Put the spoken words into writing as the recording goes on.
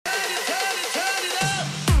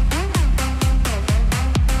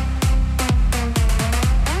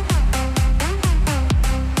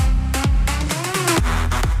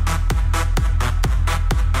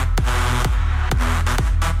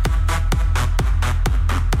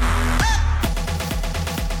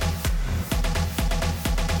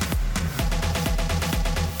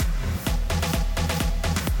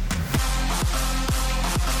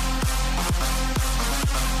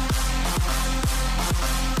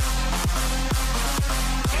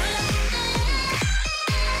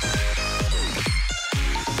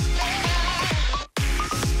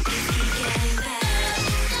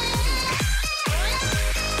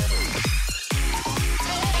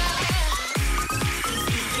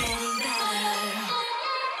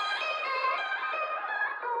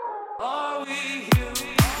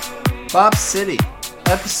Bob City,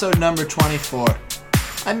 episode number 24.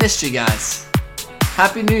 I missed you guys.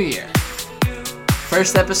 Happy New Year.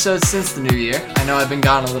 First episode since the new year. I know I've been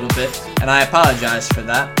gone a little bit, and I apologize for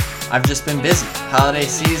that. I've just been busy. Holiday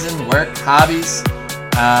season, work, hobbies.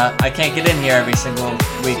 I can't get in here every single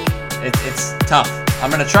week. It's tough.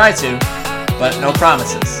 I'm gonna try to, but no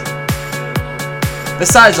promises.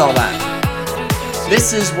 Besides all that,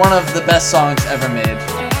 this is one of the best songs ever made,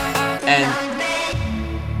 and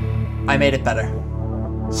I made it better.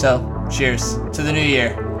 So, cheers to the new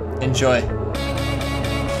year. Enjoy. I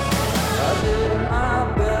did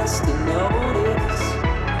my best to notice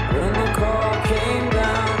when the call came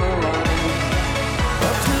down the line.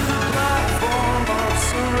 Up to the platform of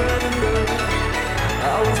surrender, I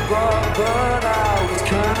was brought but I was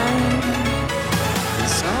kind. And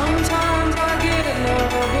sometimes I get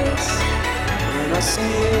nervous when I see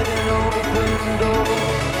an open door.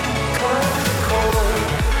 Cold.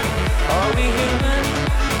 Are we human?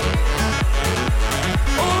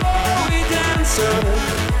 Or are we dancers?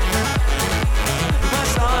 My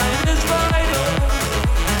sign is vital.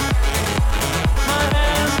 My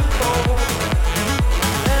hands are cold.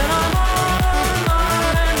 And I'm on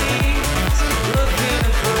my knees looking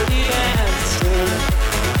for the answer.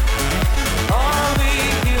 Are we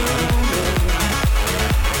human?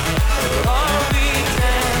 Or are we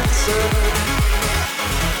dancers?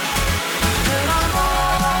 And I'm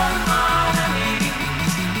on my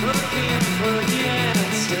knees looking for the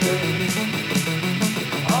answer.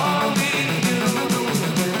 Are we human?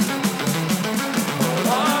 Or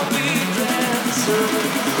are we dancers?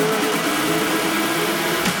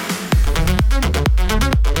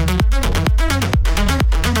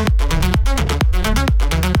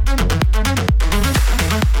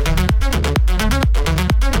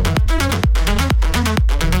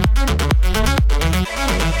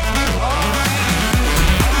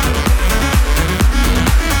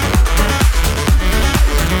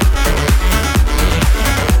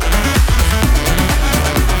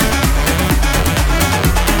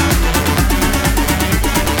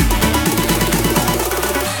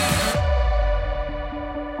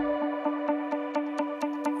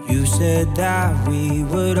 You said that we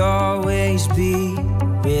would always be.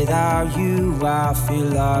 Without you, I feel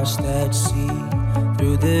lost at sea.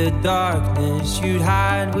 Through the darkness, you'd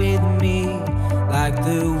hide with me. Like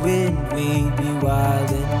the wind, we'd be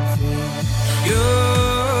wild and free. You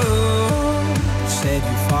said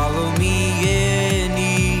you'd follow me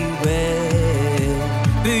anywhere.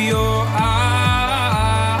 But your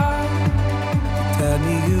eyes tell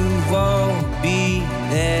me you won't be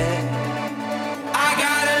there.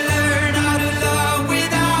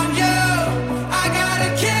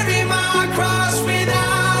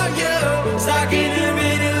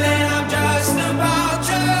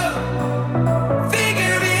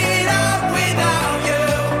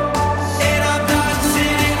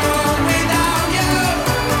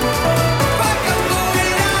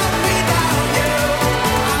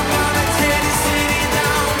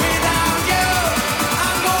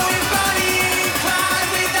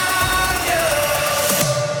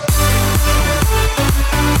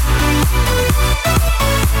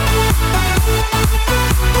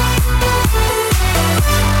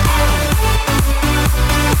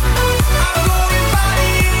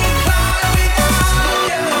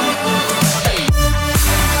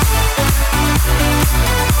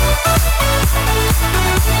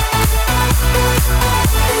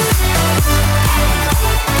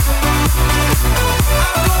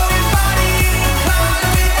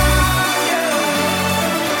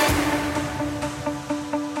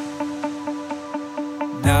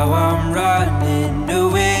 Now I'm running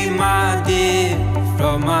away, my dear,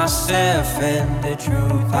 from myself and the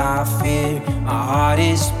truth I fear. My heart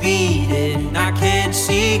is beating, I can't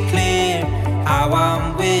see clear. How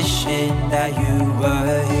I'm wishing that you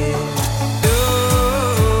were here. You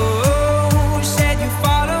said you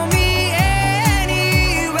follow me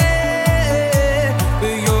anywhere,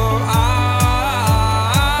 but your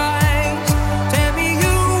eyes tell me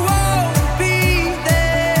you won't be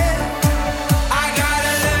there. I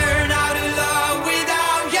gotta learn how to love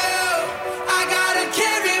without you. I gotta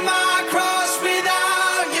carry my cross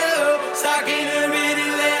without you. Stuck in a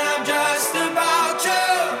middle and I'm just about to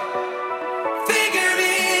figure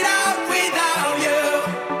it out without you.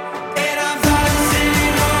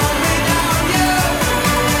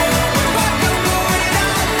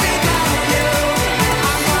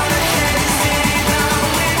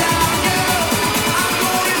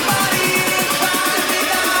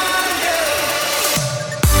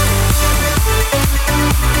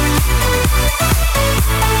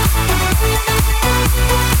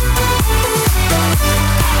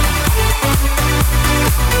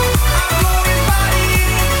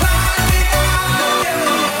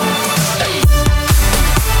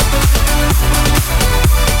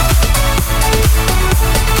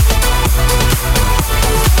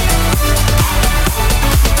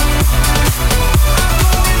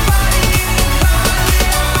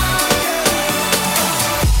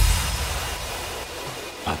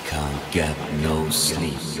 get no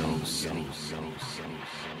sleep.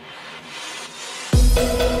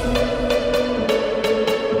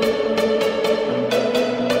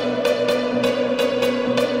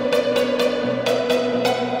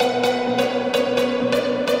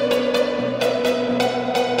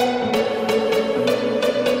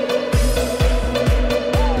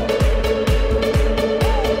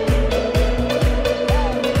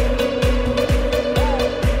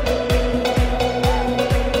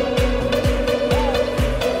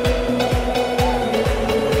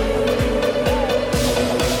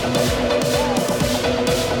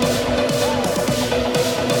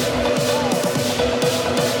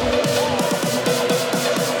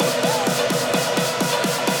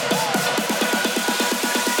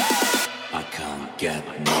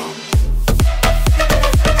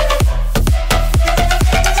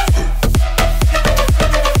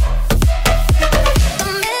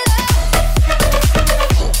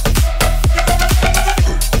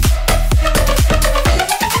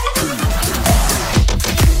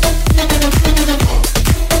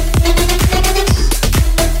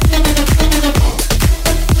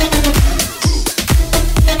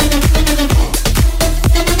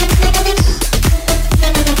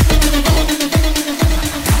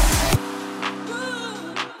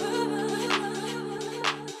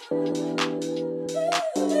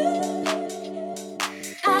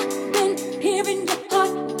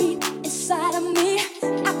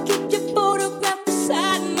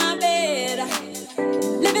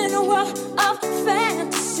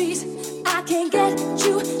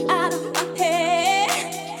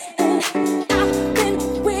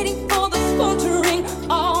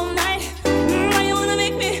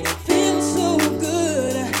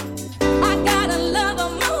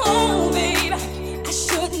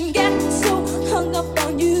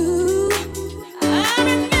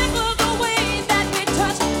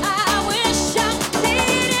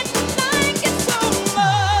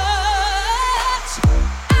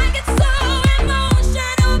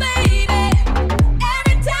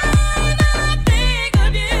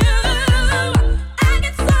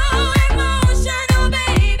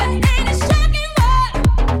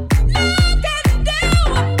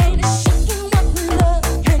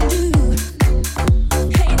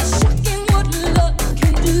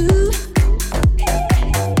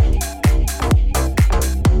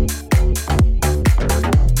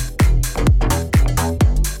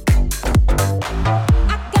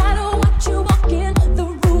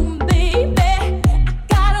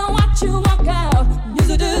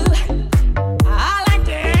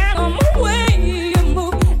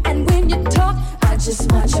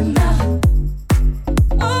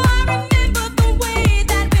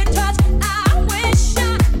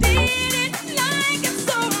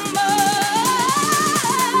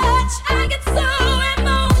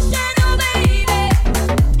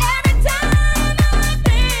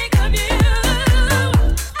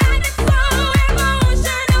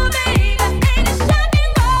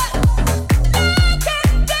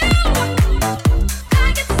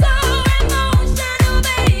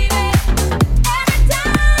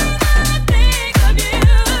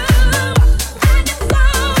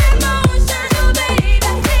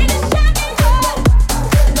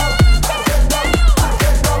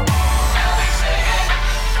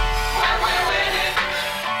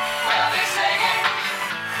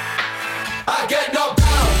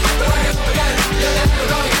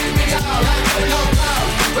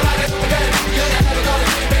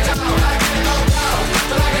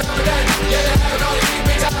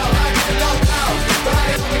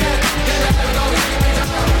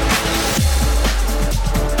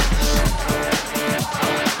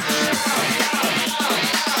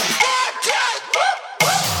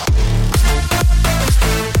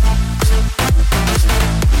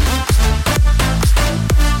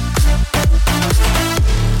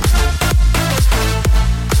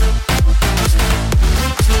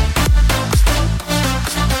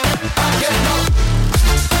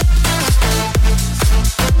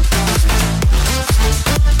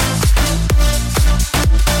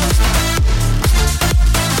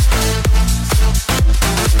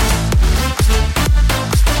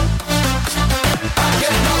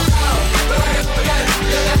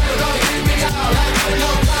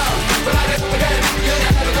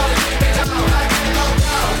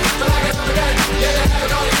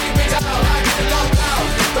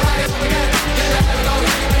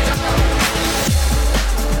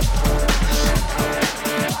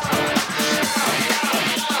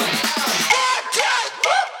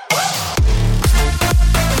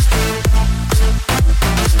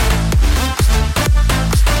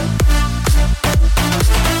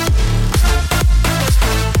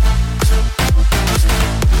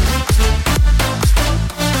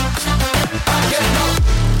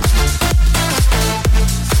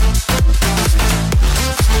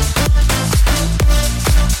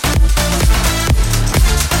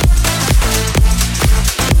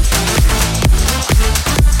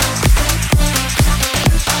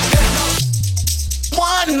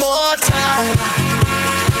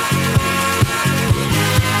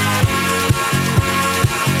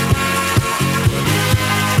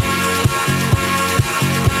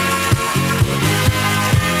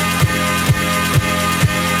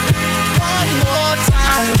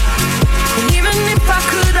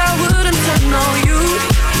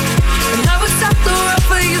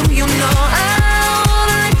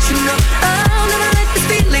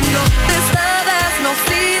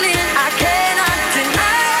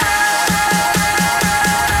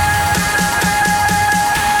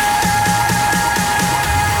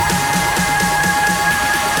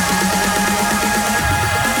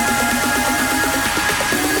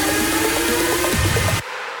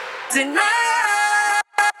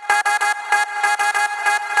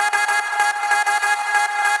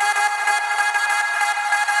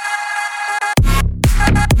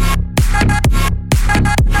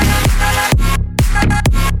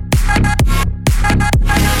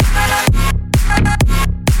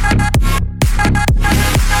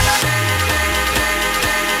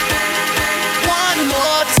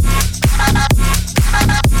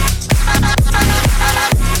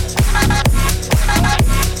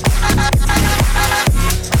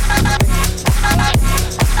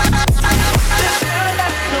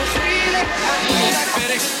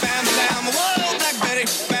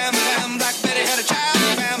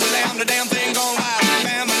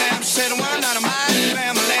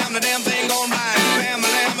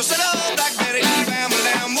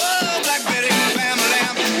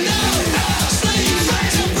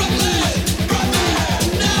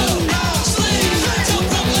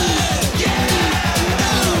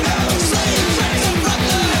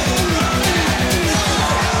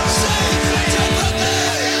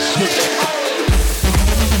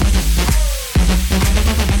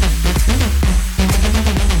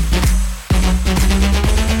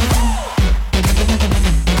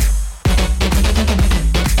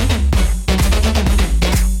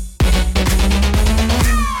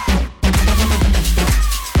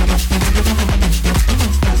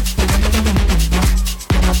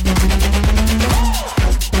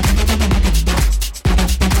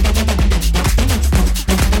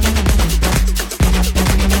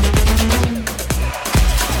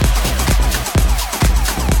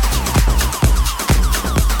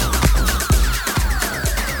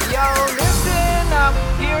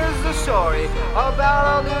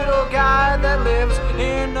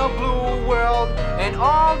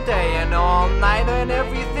 day and all night, and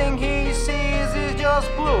everything he sees is just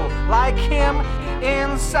blue. Like him,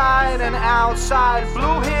 inside and outside.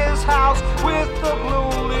 Blue his house with a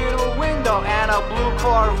blue little window and a blue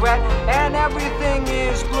Corvette, and everything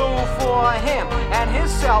is blue for him and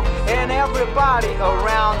himself and everybody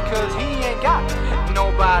around, 'cause he ain't got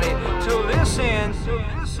nobody to listen.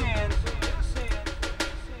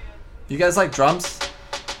 You guys like drums?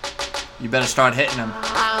 You better start hitting them.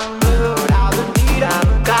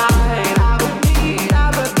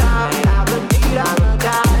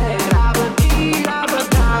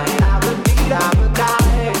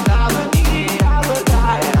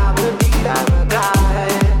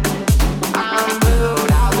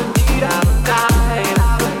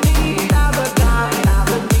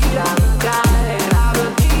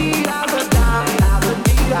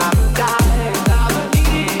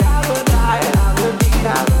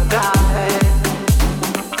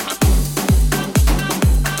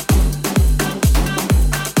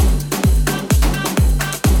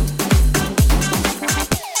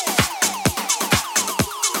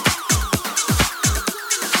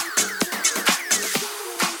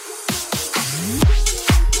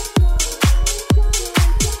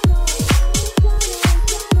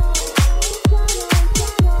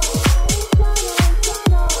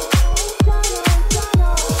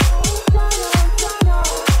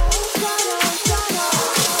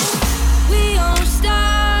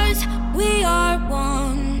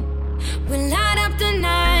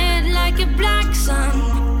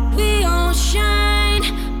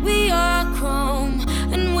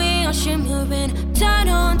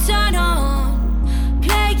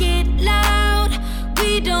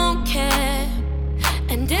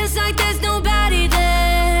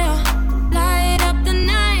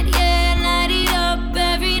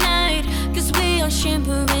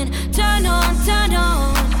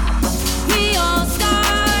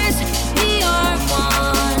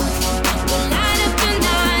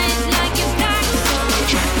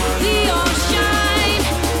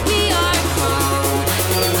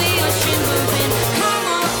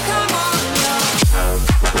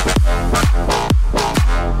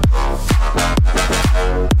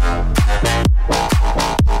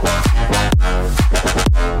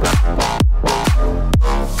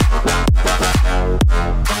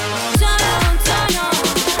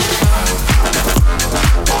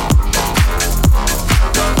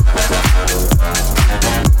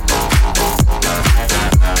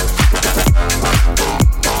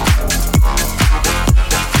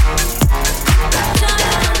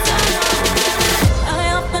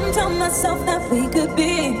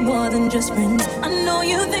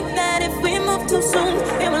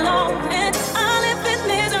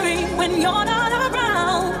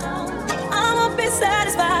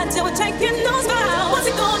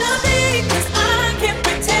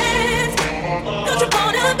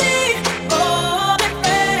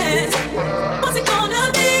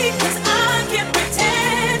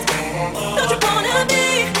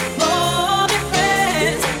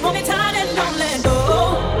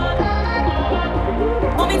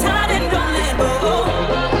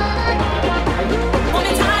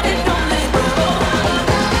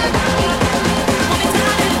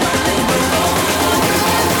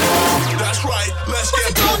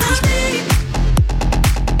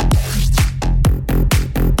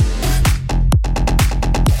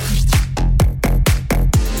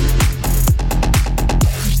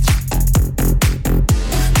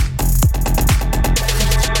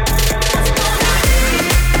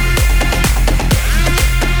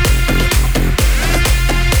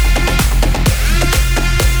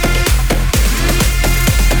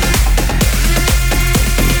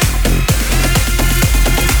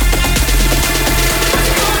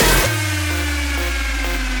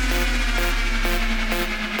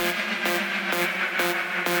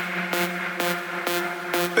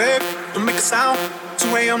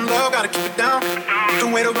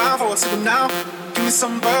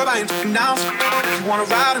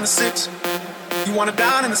 You wanna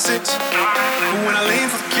dine in the six, but when I lean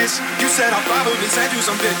for the kiss, you said I'll probably send you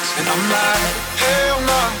some pics. And I'm like, hell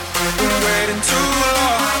no, been waiting too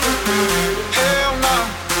long. Hell no,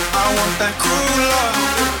 I want that cruel love.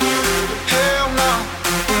 Hell no,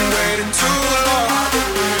 been waiting too long.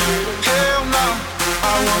 Hell no,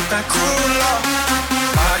 I want that cruel love.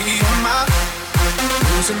 Body on my,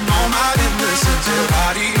 losing all my innocence.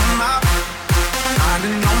 Body on my,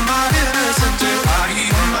 finding all my innocence. Body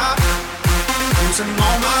on my, losing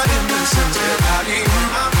all my innocence. Body on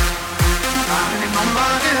my, finding all my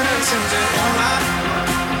innocence. All my,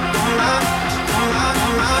 all my, all my,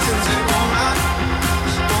 all my innocence. All my,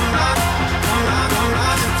 all my, all my, all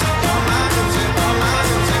my innocence. All my innocence. All my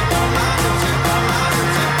innocence.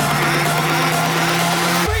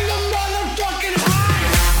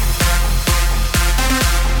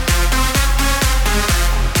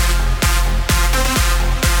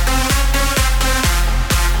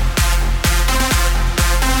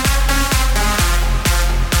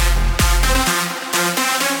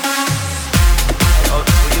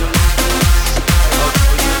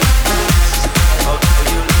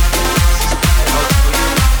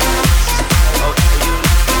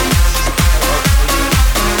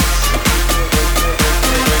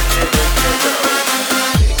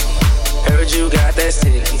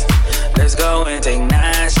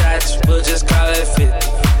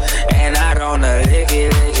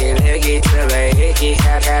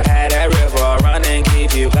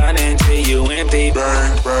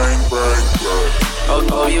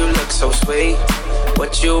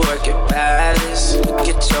 But you work it fast, look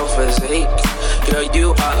at your physique. Girl,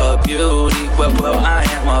 you are a beauty, well, I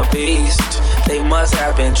am a beast. They must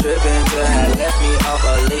have been tripping to have left me off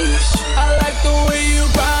a leash. I like the way you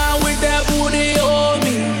grind with that booty on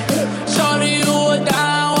me. Shorty, you are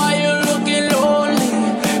down while you're looking lonely.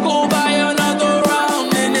 Go buy another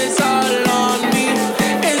round and it's all on me.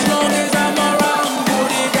 As long as I'm around,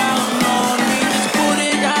 put it down on me. Just put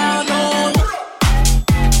it down on me.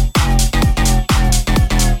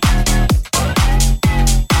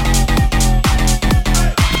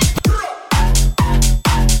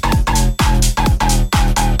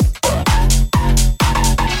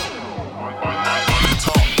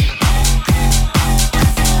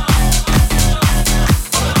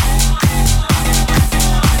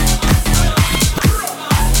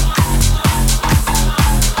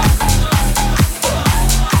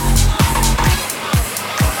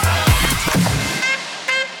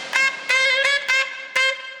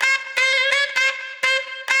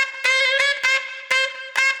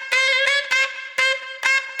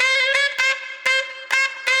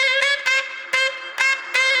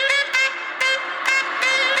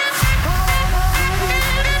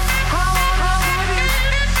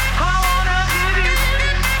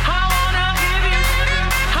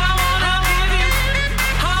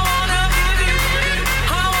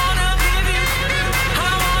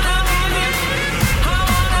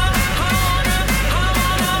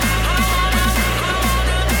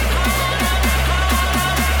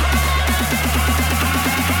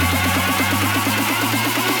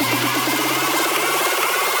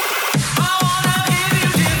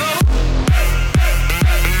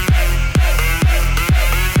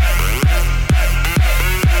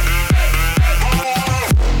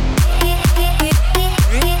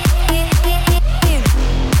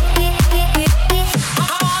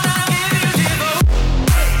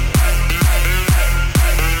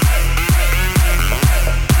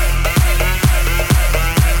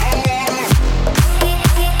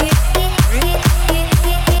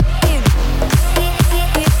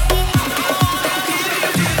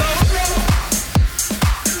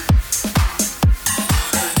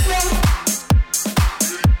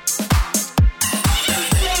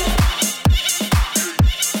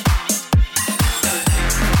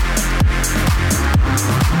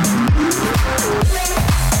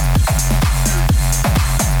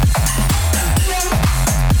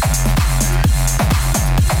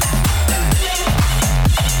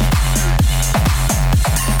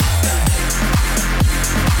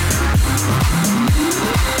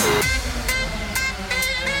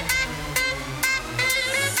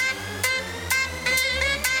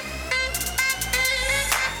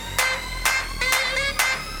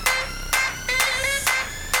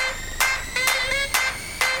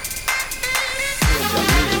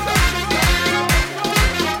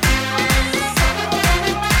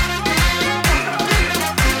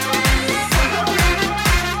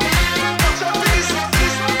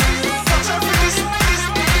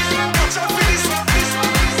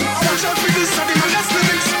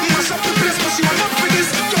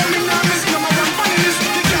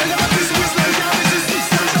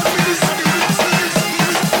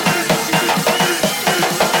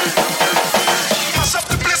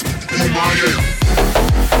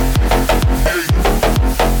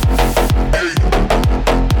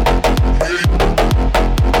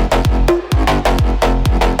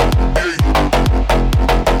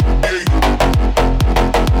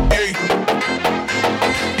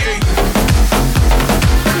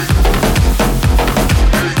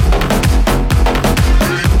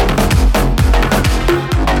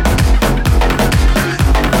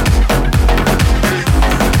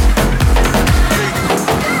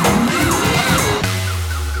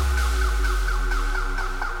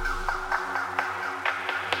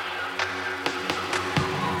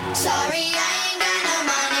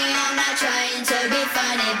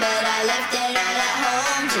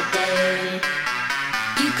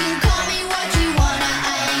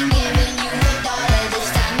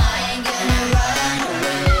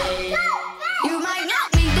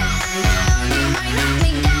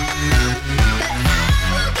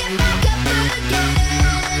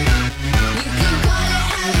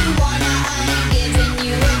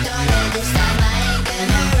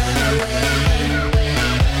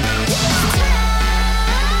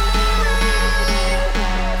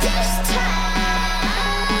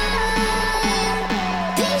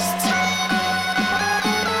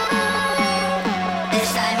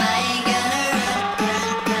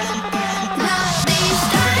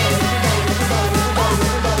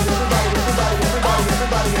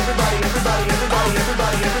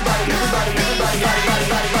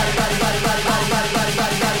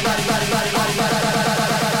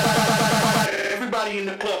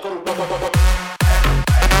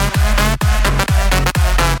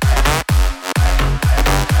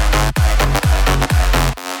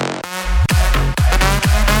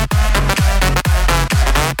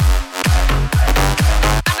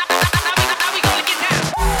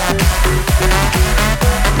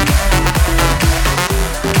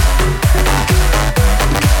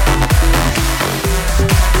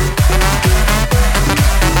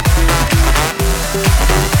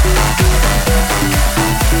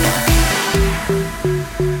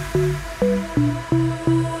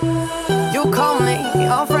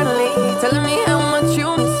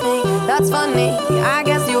 funny, I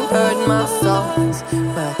guess you heard my songs.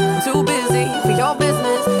 Well, I'm too busy for your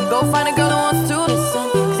business. Go find a girl who wants to listen.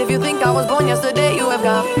 Cause if you think I was born yesterday, you have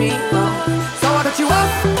got me wrong. So I cut you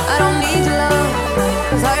off, I don't need your love.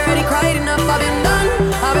 Cause I already cried enough, I've been done,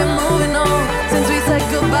 I've been moving on. Since we said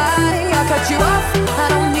goodbye, I cut you off, I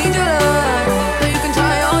don't need your love. So you can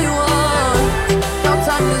try all you want. Your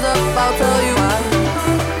time is up, I'll tell you why.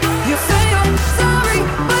 You say you're sorry,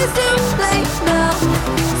 but it's too late now.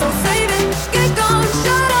 So save it, get gone,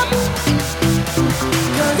 shut up.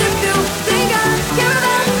 Cause if you think I care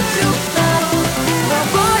about you now, well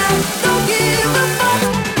boy, I don't give a fuck.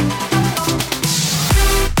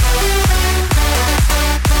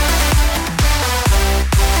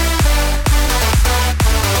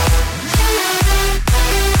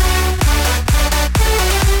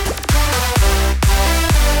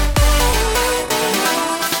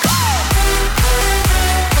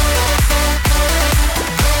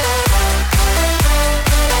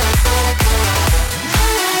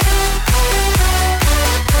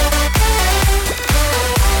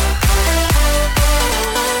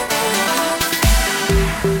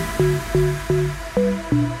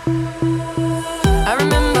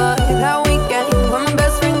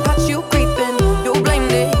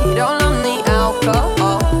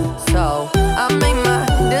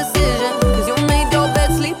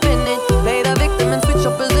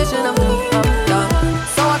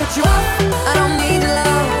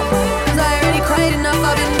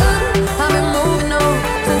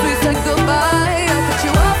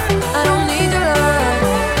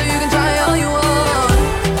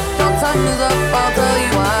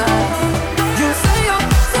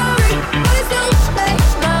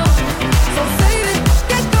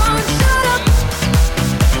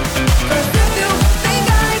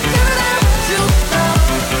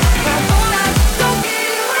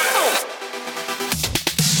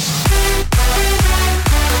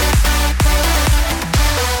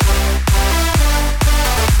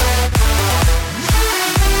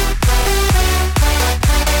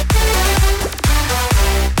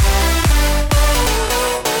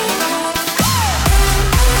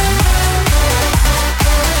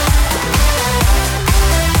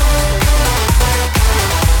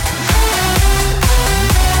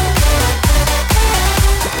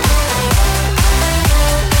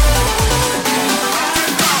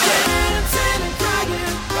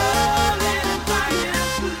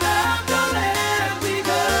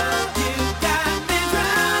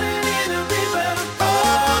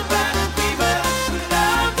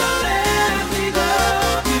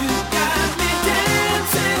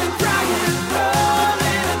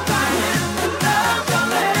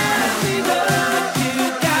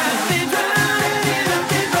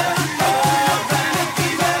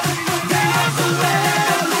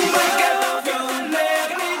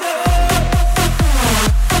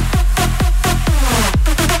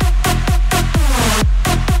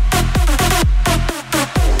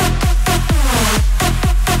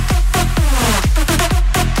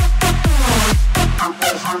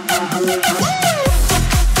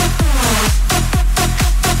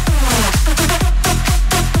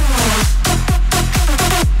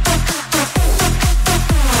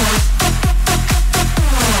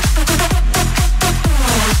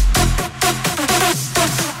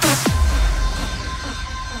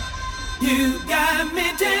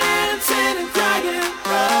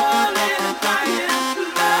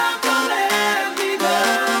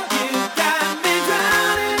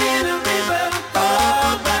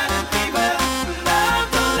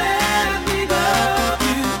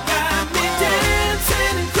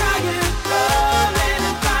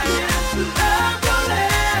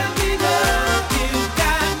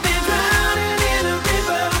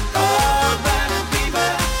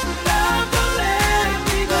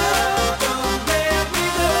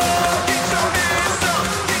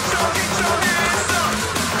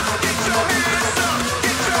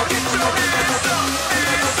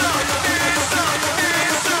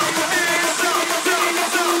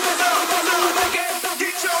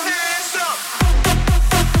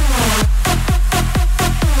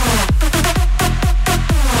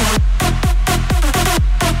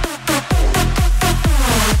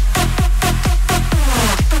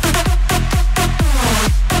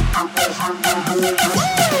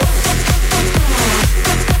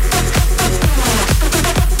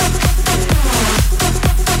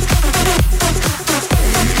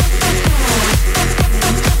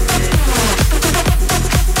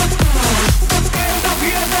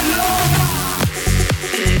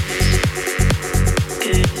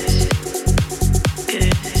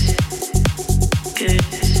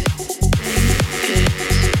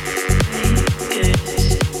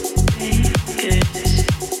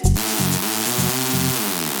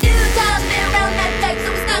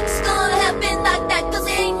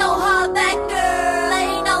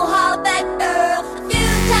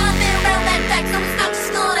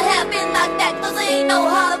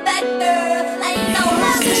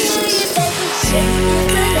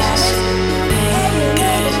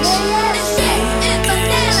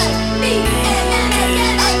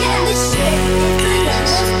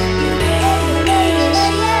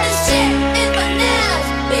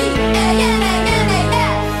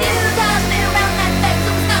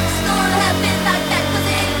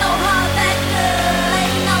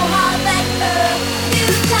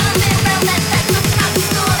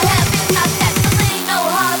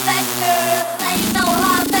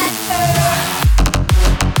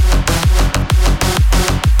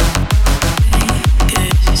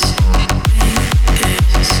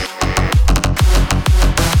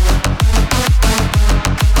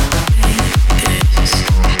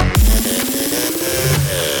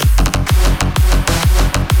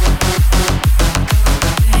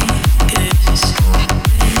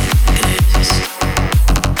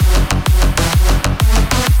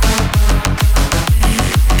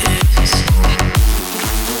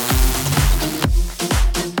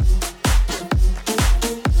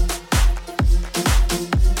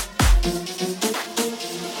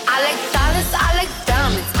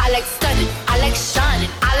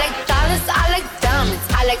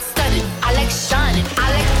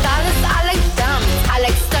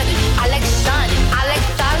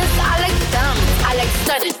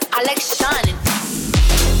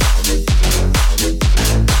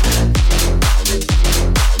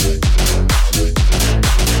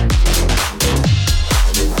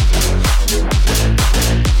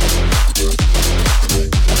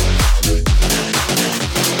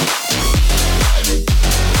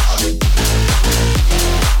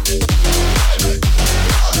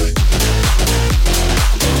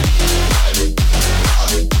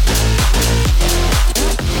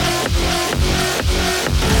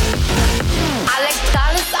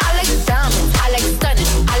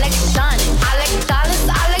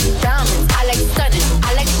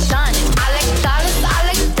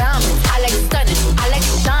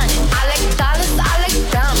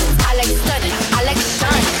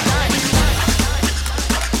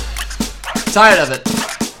 Tired of it.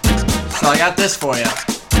 So I got this for you.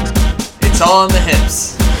 It's all in the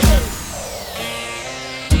hips.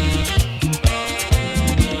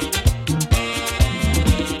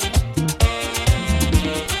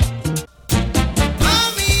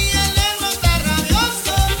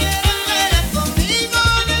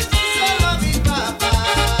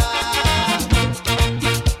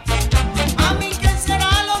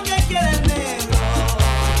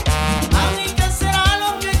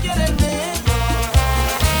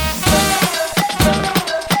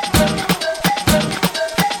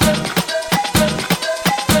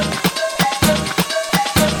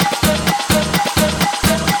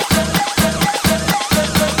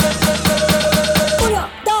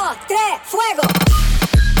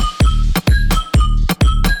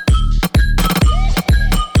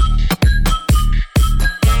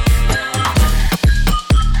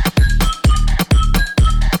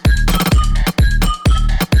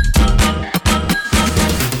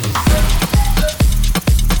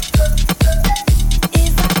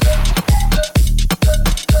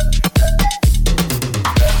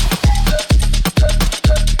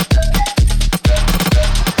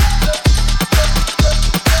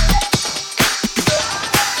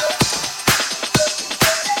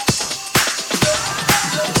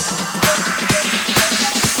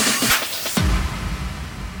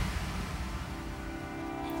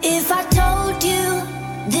 If I told you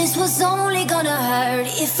this was only gonna hurt,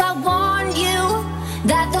 if I warned you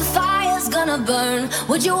that the fire's gonna burn,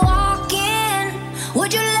 would you walk in?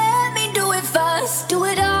 Would you let me do it first? Do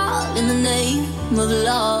it all in the name of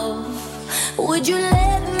love. Would you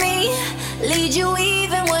let me lead you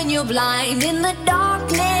even when you're blind? In the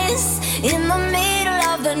darkness, in the middle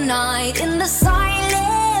of the night, in the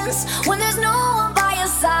silence, when there's no one by your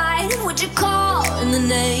side, would you call in the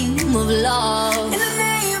name of love? In the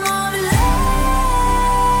name of love,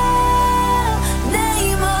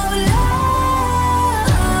 name of love,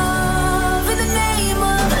 in the name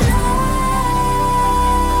of love,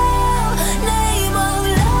 name of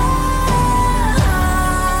love,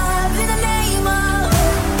 in the name of,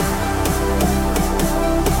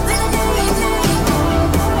 in the name of.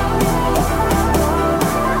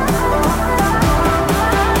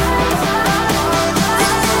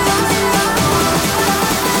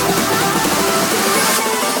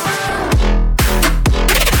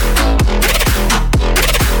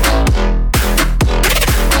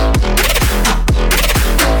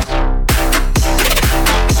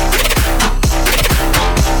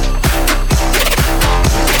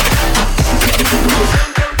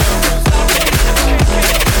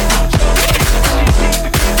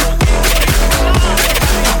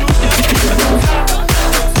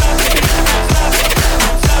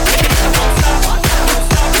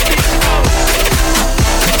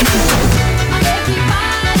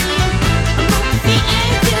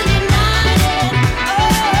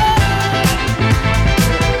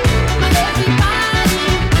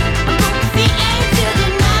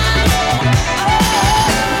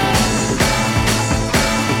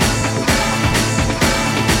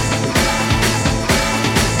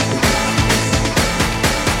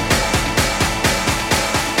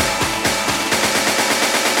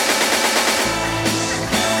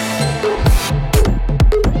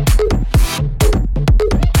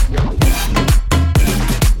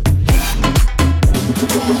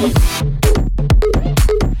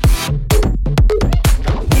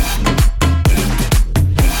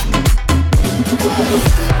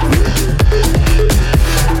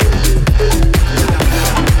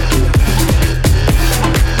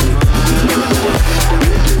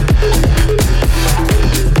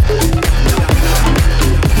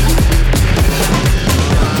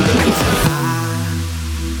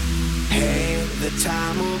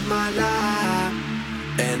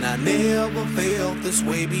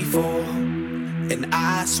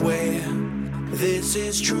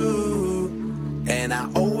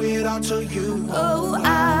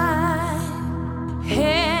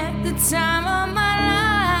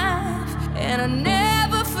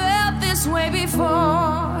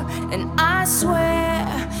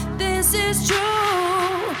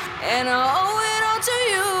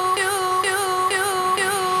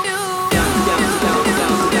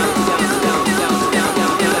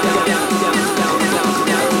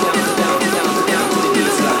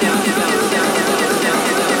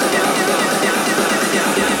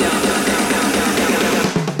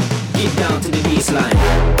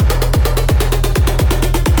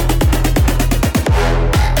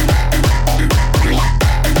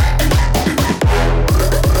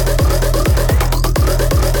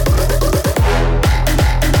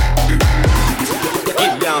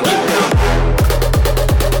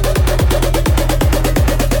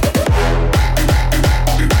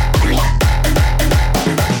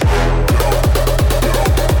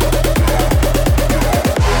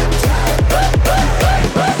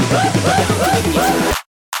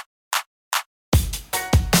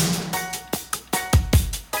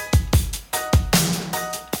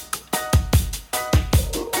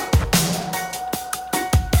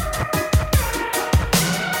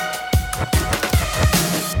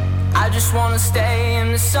 just wanna stay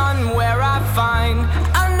in the sun where I find.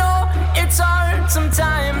 I know it's hard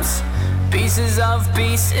sometimes. Pieces of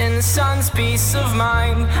peace in the sun's peace of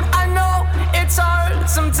mind. I know it's hard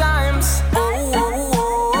sometimes. Oh, oh,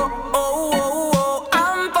 oh, oh, oh, oh.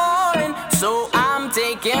 I'm falling, so I'm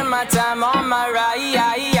taking my time on my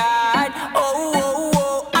ride. Oh, oh,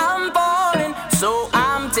 oh, I'm falling, so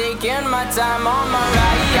I'm taking my time on my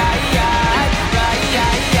ride.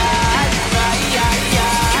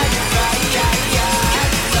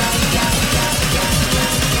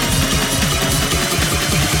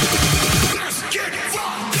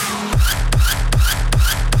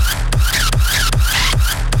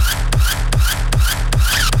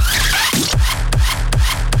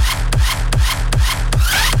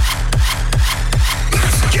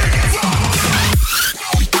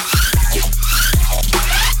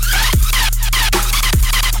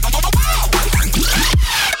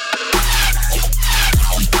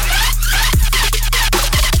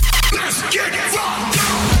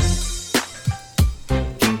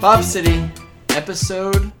 Bob City,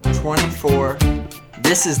 episode 24.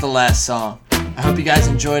 This is the last song. I hope you guys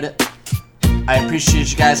enjoyed it. I appreciate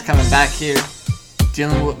you guys coming back here,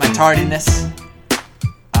 dealing with my tardiness.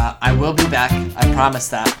 I will be back, I promise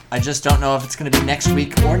that. I just don't know if it's going to be next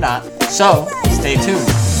week or not, so stay tuned.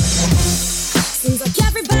 Seems like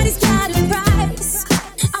everybody's got a price.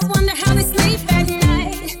 I wonder how they sleep at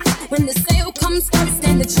night. When the sale comes first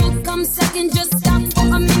and the truth comes second, just stop for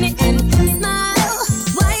a minute and smile.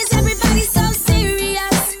 Why is everybody so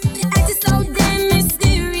serious? Acting so damn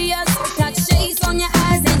mysterious. Got shades on your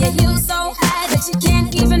eyes and your heels so high that you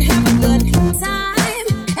can't even have a good time.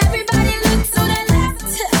 Everybody look to their left.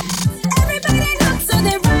 Everybody look to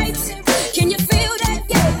their right. Can you feel that?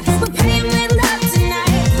 Yeah, we're paying with love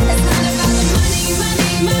tonight. It's not about the money,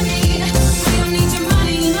 money, money. We don't need your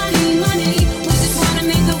money, money, money. We just wanna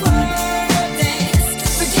make the world dance.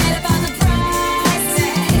 Forget about the price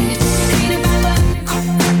tag. Ain't about the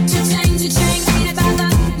cha-ching. Ain't about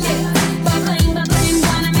the bubbling.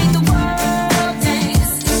 Wanna make the world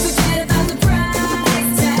dance. Forget about the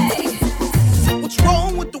price tag. What's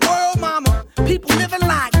wrong with the world, mama? People living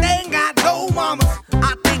like they ain't got no mamas.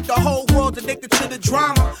 I think the whole world's addicted to the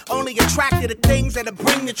drama, only attracted to things that'll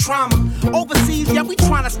bring the trauma. Overseas, yeah, we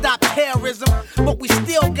trying to stop terrorism, but we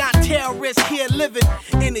still got terrorists here living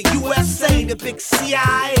in the USA, the big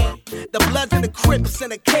CIA, the Bloods and the Crips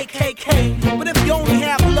and the KKK. But if you only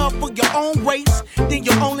have love for your own race, then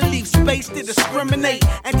you only leave space to discriminate,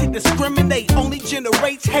 and to discriminate only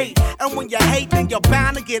generates hate. And when you hate, then you're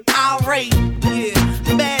bound to get irate.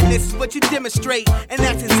 Yeah, madness is what you demonstrate, and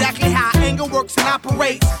that's exactly how anger works and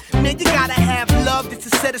operates. Man, you gotta have love just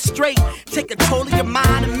to set it straight. Take control of your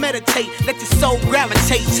mind and meditate. Let your soul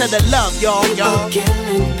gravitate to the love, y'all. People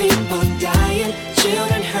killing, people dying,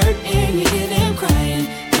 children hurt and you hear them crying.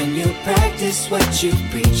 When you practice what you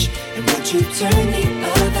preach, and would you turn the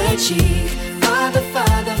other cheek? Father,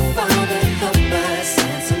 Father, Father, help us,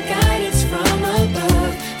 send some guidance from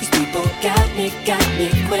above. These people got me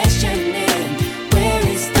questioning, where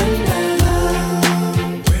is the love?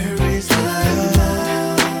 Where is the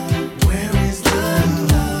love? Where is the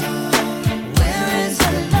love? Where is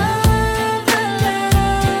the love, the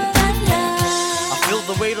love, the love? I feel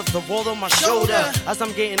the weight of the world on my shoulder. As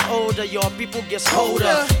I'm getting older, your people gets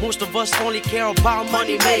colder. Most of us only care about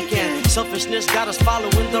money making. Selfishness got us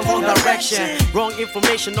following the wrong direction. Wrong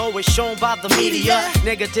information always shown by the media.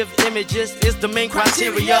 Negative images is the main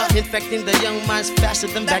criteria. Infecting the young minds faster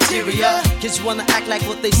than bacteria. Kids wanna act like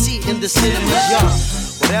what they see in the cinemas, yeah.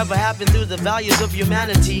 Whatever happened to the values of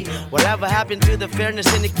humanity? Whatever happened to the fairness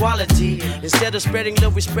and equality? Instead of spreading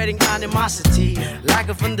love, we're spreading animosity. Lack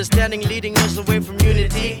of understanding leading us away from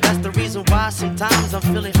unity. That's the reason why sometimes I'm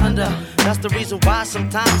feeling under. That's the reason why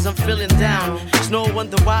sometimes I'm feeling down. It's no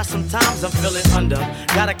wonder why sometimes I'm feeling under.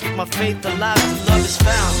 Gotta keep my faith alive till love is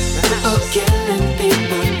found. People killing,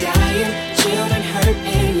 people dying, children hurt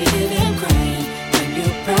and you hear them crying. When you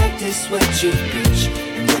practice what you preach,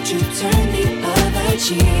 and would you turn the other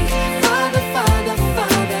cheek? Father, Father.